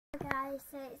guys,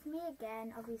 so it's me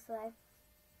again, obviously,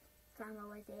 so I'm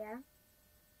always here,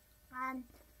 and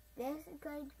this is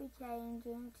going to be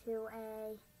changing to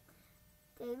a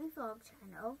daily vlog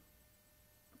channel.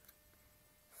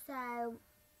 So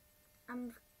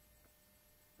I'm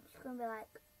just going to be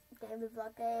like daily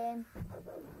vlogging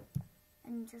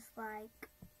and just like,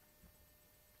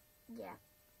 yeah,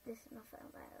 this is my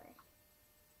phone by the way,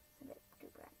 it's a bit too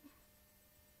bright.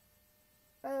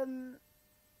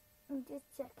 I'm just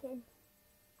checking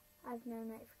I have no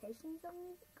notifications on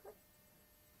Musical.ly,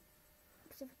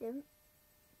 because if I don't,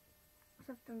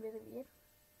 something really weird.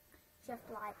 So you have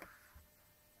to like,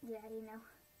 yeah, you know.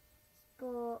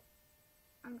 But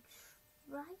I'm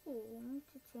trying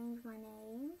to change my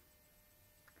name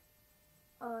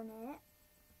on it,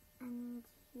 and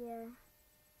yeah,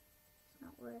 it's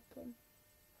not working.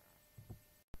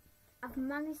 I've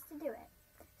managed to do it.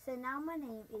 So now my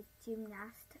name is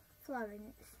Gymnast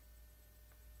Florence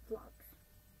Vlogs.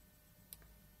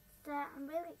 So I'm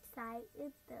really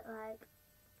excited that like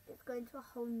it's going to a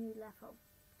whole new level.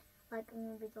 Like I'm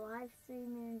going to be live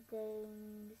streaming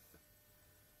things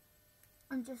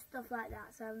and just stuff like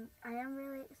that. So I am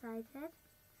really excited,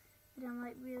 but I'm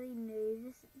like really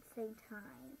nervous at the same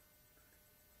time,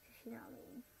 if you know what I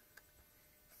mean.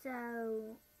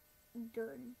 So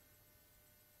done.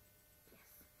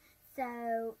 Yes.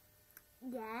 So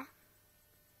yeah.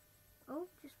 Oh,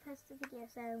 just press the video.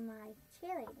 So my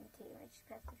cheerleading team, I just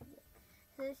pressed the video.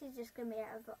 So this is just going to be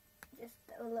just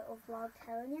a little vlog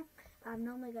telling you. I'm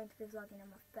normally going to be vlogging on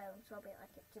my phone, so I'll be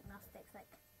like at gymnastics,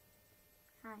 like,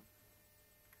 hi.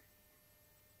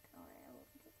 Don't worry, I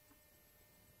won't do that.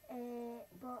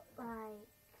 But like,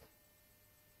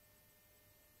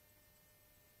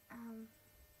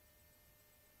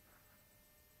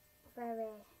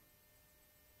 very.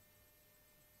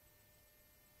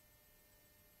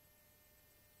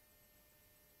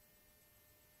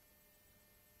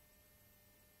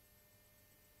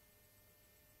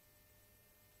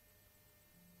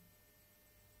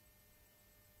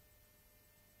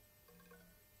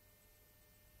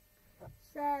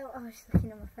 So, I was just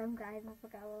looking at my phone, guys, and I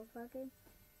forgot I was vlogging.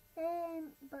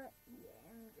 But yeah,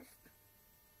 I'm just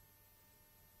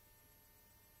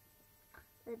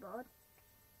really bored.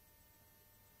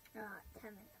 10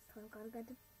 minutes till I've got to go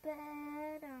to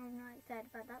bed. I'm not excited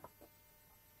about that.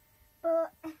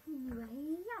 But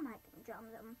anyway, I might jam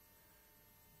them.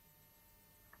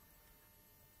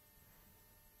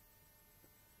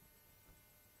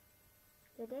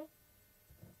 Ready?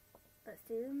 Let's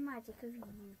do the magic of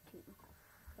YouTube.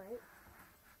 Right?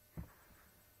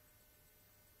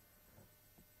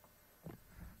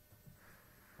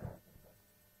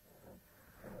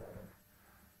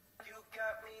 You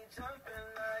got me jumping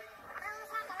like.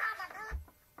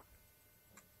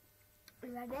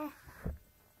 Ready?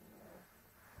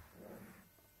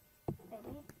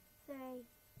 Ready? 3,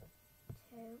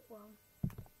 2, 1.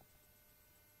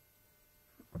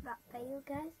 That failed,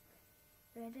 guys.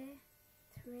 Ready?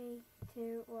 3,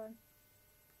 2, 1.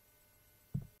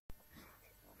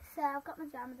 So I've got my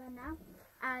pajamas on now,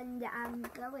 and I'm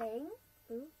going.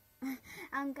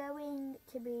 I'm going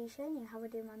to be showing you how I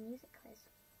do my music quiz.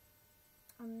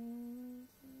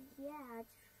 Yeah, I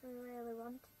just really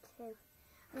wanted to.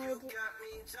 I'm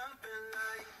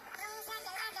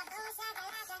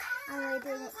really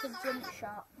doing it to Jump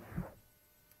Shot.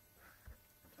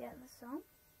 If you get the song,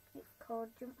 it's called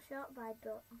Jump Shot by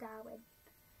Darwin.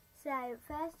 So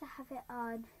first I have it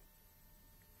on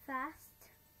fast,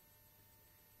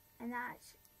 and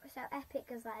that's, so epic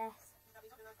goes like this.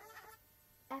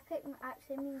 Epic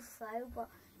actually means slow, but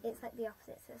it's like the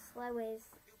opposite. So slow is,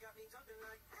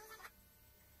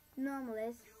 normal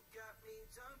is,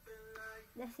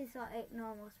 this is what a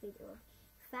normal speed is.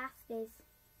 Fast is,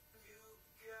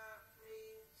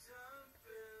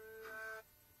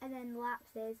 and then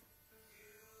laps is.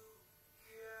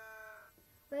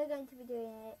 We're going to be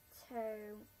doing it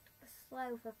to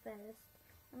slow for first,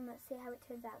 and let's see how it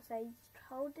turns out. So you just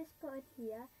hold this button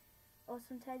here, or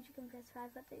sometimes you can press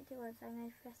 5, 4, 3, 2, 1. So I'm going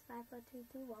to press 5, 4, 3,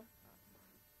 2, 1.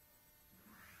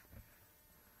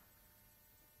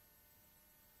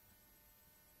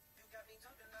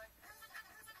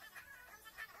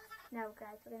 No,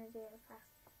 guys, we're going to do it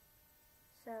fast.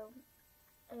 So,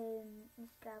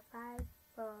 let's go 5,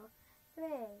 4, 3,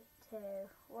 2,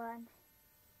 1.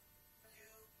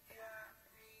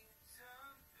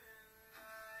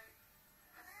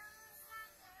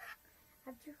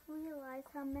 I've just realised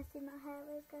how messy my hair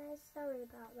is, guys. Sorry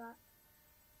about that.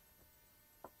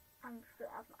 I'm just going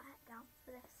to have my head down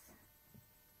for this.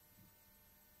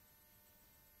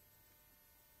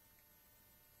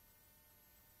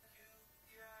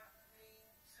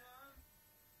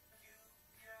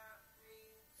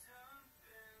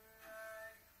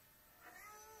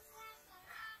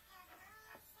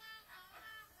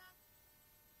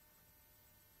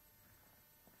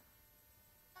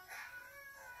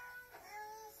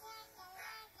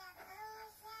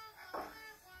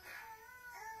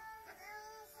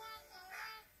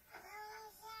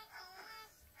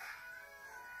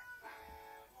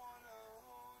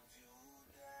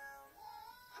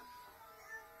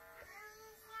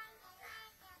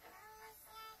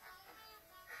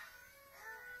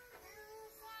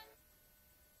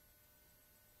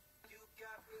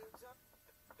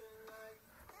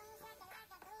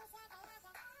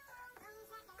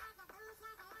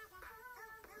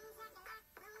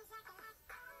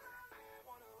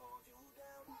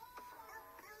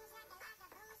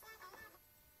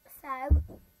 So,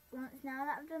 once now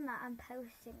that I've done that, I'm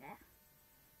posting it.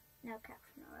 No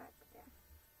caption, alright. Yeah.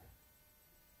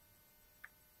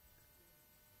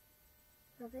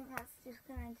 So I think that's just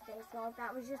going to end today's vlog.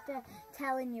 That was just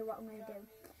telling you what I'm going to do.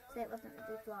 So it wasn't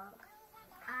a big vlog.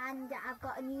 And I've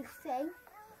got a new thing.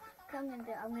 So I'm going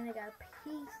to go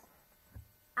peace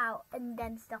out and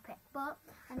then stop it. But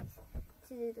I need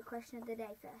to do the question of the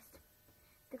day first.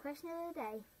 The question of the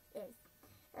day is,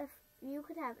 if you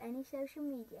could have any social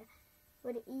media,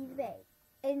 would it either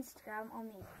be Instagram or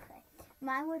Musical.ly?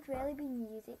 Mine would really be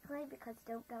Musical.ly because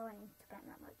I don't go on Instagram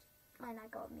that much. And I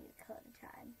go on Musical.ly all the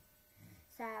time.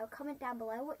 So comment down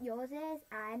below what yours is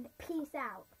and peace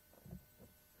out.